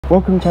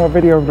Welcome to our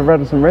video of the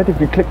Radisson Red.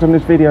 If you clicked on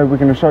this video, we're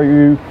going to show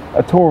you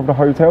a tour of the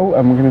hotel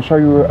and we're going to show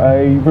you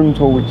a room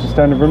tour, which is a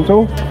standard room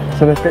tour.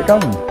 So let's get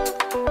going.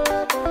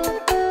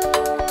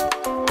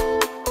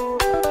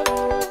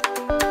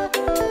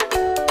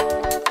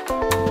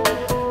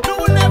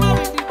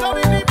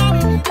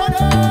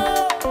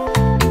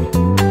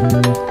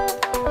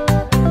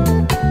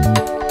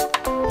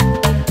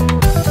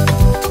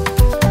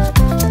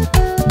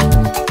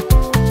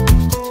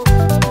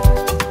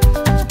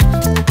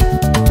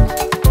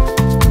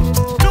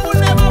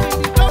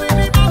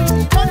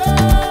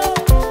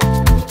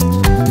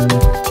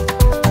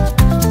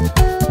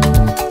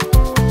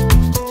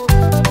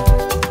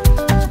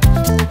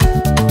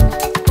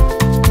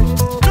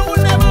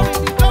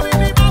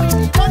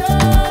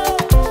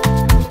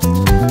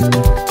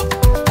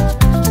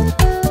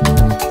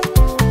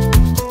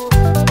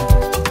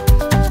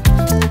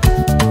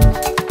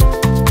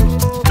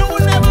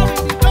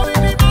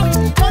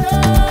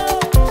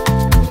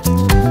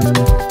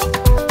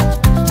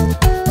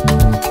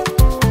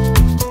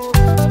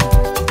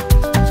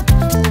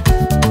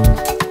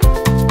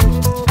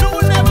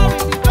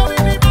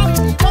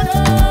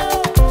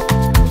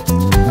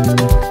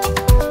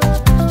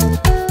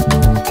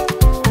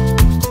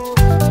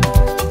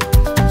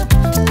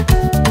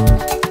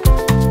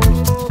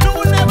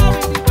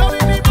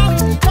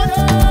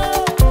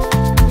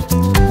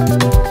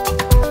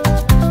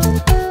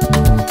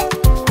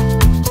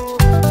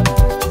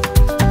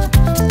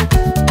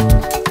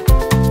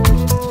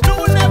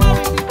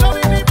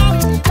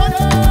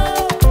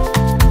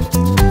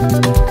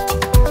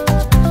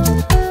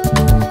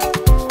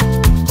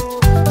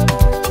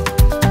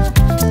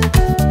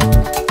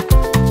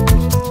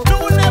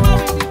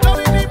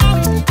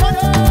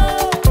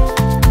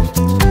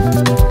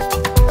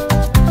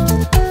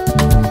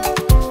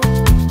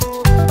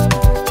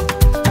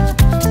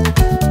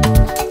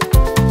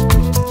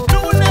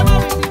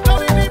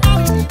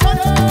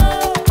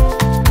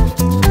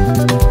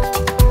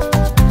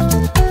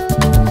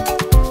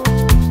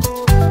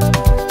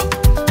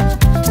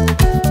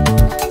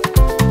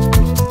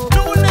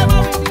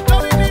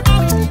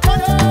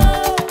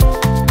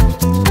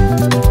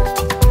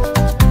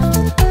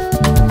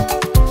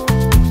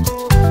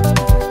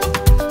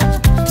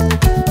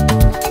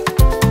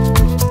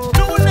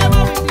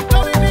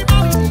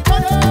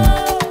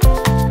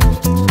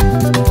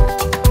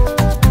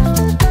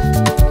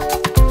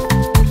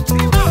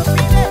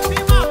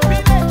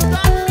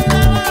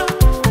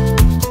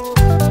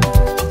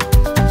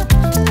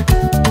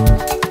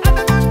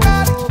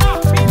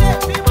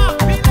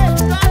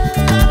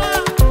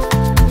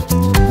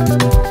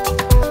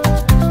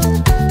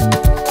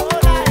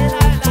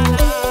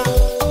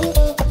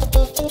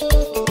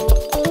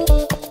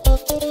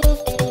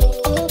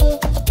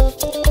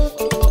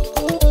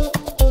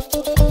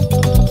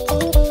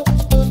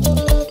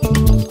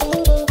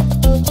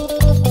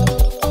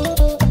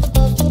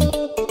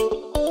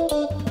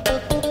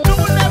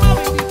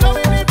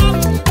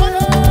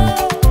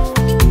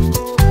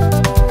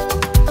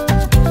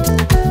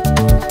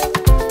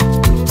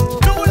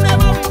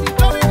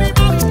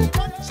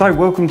 So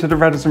welcome to the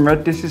Radisson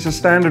Red. This is a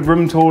standard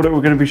room tour that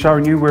we're going to be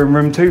showing you. We're in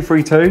room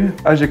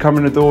 232. As you come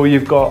in the door,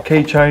 you've got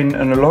keychain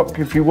and a lock.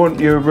 If you want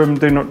your room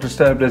do not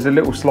disturb, there's a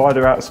little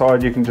slider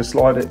outside. You can just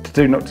slide it to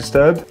do not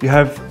disturb. You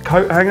have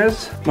coat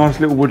hangers, nice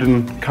little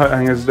wooden coat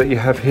hangers that you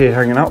have here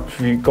hanging up. If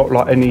you've got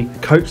like any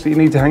coats that you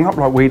need to hang up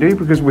like we do,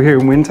 because we're here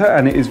in winter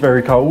and it is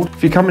very cold.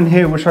 If you come in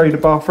here, we'll show you the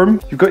bathroom.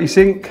 You've got your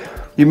sink,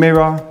 your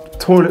mirror,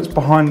 toilets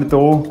behind the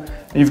door.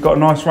 And you've got a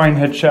nice rain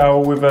head shower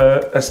with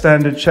a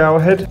standard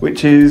shower head,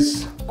 which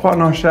is quite a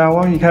nice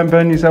shower. You can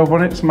burn yourself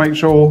on it, so make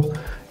sure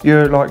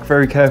you're like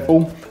very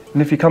careful.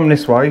 And if you come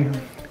this way,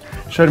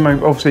 show them,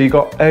 obviously you've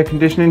got air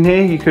conditioning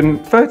here. You can,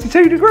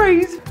 32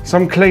 degrees.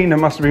 Some cleaner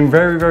must have been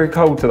very, very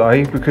cold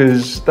today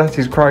because that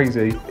is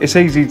crazy. It's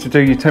easy to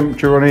do your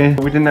temperature on here.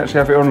 We didn't actually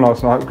have it on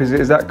last night because it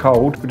is that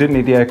cold. We didn't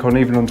need the aircon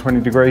even on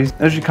 20 degrees.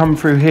 As you come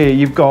through here,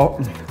 you've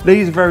got,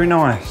 these are very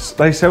nice.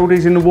 They sell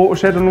these in the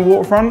watershed on the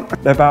waterfront.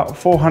 They're about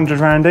 400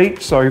 rand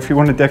each. So if you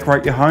want to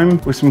decorate your home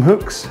with some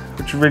hooks,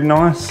 which are really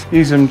nice,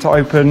 use them to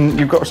open.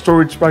 You've got a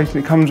storage space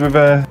and it comes with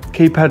a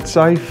keypad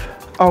safe.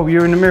 Oh,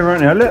 you're in the mirror,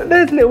 aren't you? Look,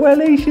 there's little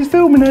Ellie, she's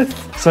filming us.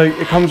 So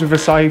it comes with a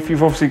safe.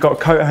 You've obviously got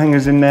coat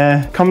hangers in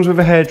there. Comes with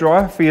a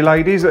hairdryer for your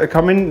ladies that are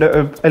coming.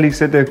 Ellie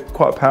said they're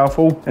quite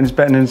powerful and it's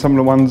better than some of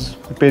the ones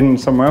we've been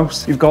somewhere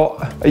else. You've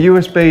got a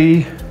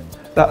USB,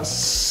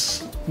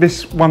 that's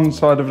this one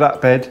side of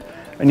that bed.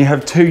 And you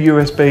have two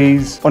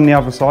USBs on the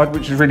other side,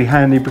 which is really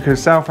handy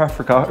because South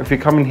Africa, if you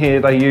come in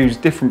here, they use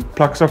different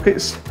plug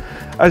sockets.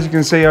 As you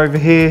can see over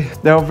here,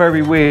 they are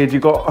very weird.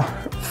 You've got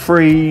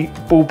 3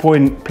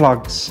 ballpoint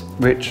plugs,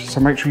 so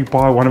make sure you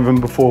buy one of them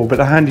before. But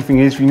the handy thing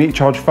is, if you need to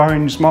charge your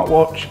phone, your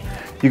smartwatch,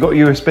 You've got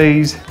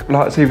USBs,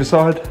 lights either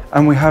side,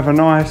 and we have a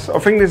nice, I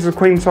think this is a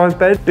queen size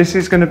bed. This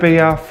is going to be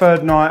our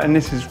third night, and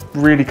this is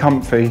really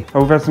comfy.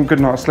 We've had some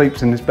good night's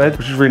sleeps in this bed,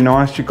 which is really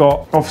nice. You've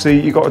got, obviously,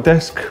 you've got a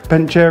desk,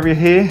 bench area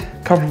here,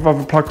 a couple of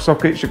other plug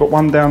sockets. You've got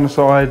one down the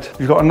side.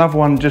 You've got another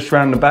one just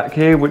around the back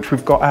here, which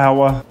we've got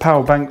our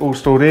power bank all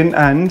stored in.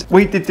 And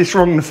we did this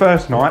wrong the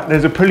first night.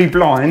 There's a pulley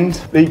blind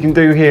that you can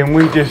do here, and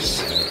we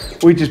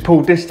just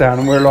pulled this down,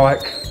 and we're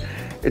like,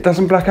 it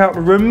doesn't black out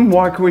the room.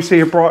 Why can we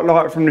see a bright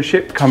light from the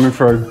ship coming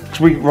through? Because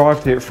we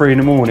arrived here at 3 in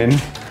the morning.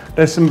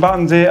 There's some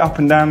buttons here, up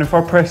and down. If I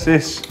press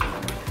this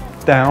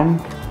down,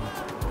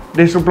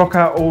 this will block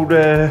out all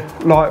the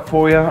light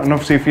for you. And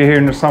obviously if you're here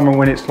in the summer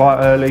when it's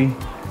light early,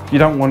 you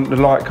don't want the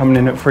light coming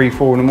in at 3,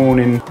 4 in the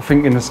morning, I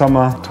think in the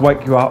summer, to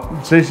wake you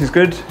up. So this is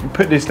good. You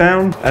put this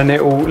down and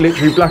it will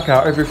literally black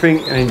out everything,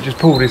 and then you just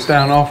pull this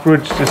down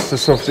afterwards just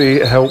to obviously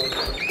help.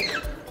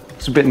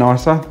 It's a bit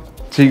nicer.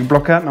 So you can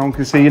block out, no one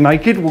can see you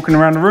naked walking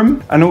around the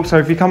room. And also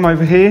if you come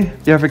over here,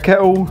 you have a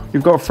kettle,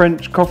 you've got a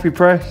French coffee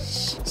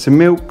press, some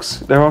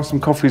milks, there are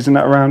some coffees and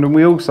that around, and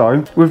we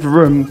also, with the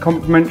room,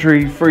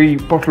 complimentary free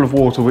bottle of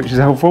water, which is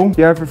helpful.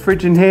 You have a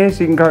fridge in here,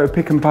 so you can go to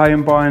Pick and Pay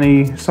and buy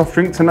any soft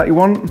drinks and that you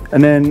want.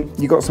 And then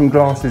you got some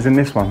glasses in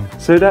this one.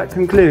 So that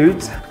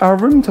concludes our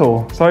room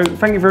tour. So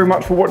thank you very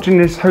much for watching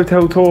this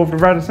hotel tour of the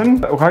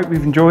Radisson. I hope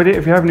you've enjoyed it.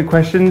 If you have any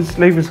questions,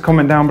 leave us a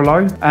comment down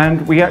below.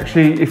 And we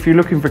actually, if you're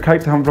looking for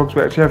Capetown vlogs,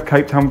 we actually have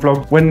Capetown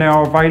vlogs. When they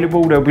are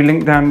available, they'll be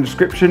linked down in the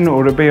description,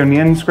 or they'll be on the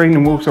end screen.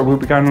 And also we'll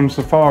be going on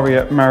safari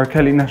at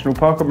Marrakelly National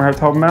Park at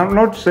Maritime Mountain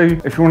Lodge. So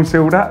if you want to see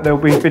all that, there'll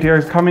be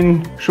videos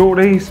coming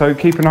shortly. So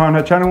keep an eye on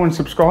our channel and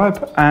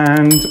subscribe.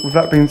 And with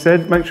that being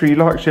said, make sure you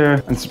like,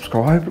 share and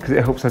subscribe, because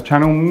it helps our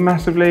channel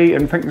massively.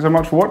 And thank you so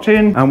much for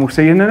watching, and we'll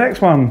see you in the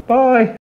next one. Bye.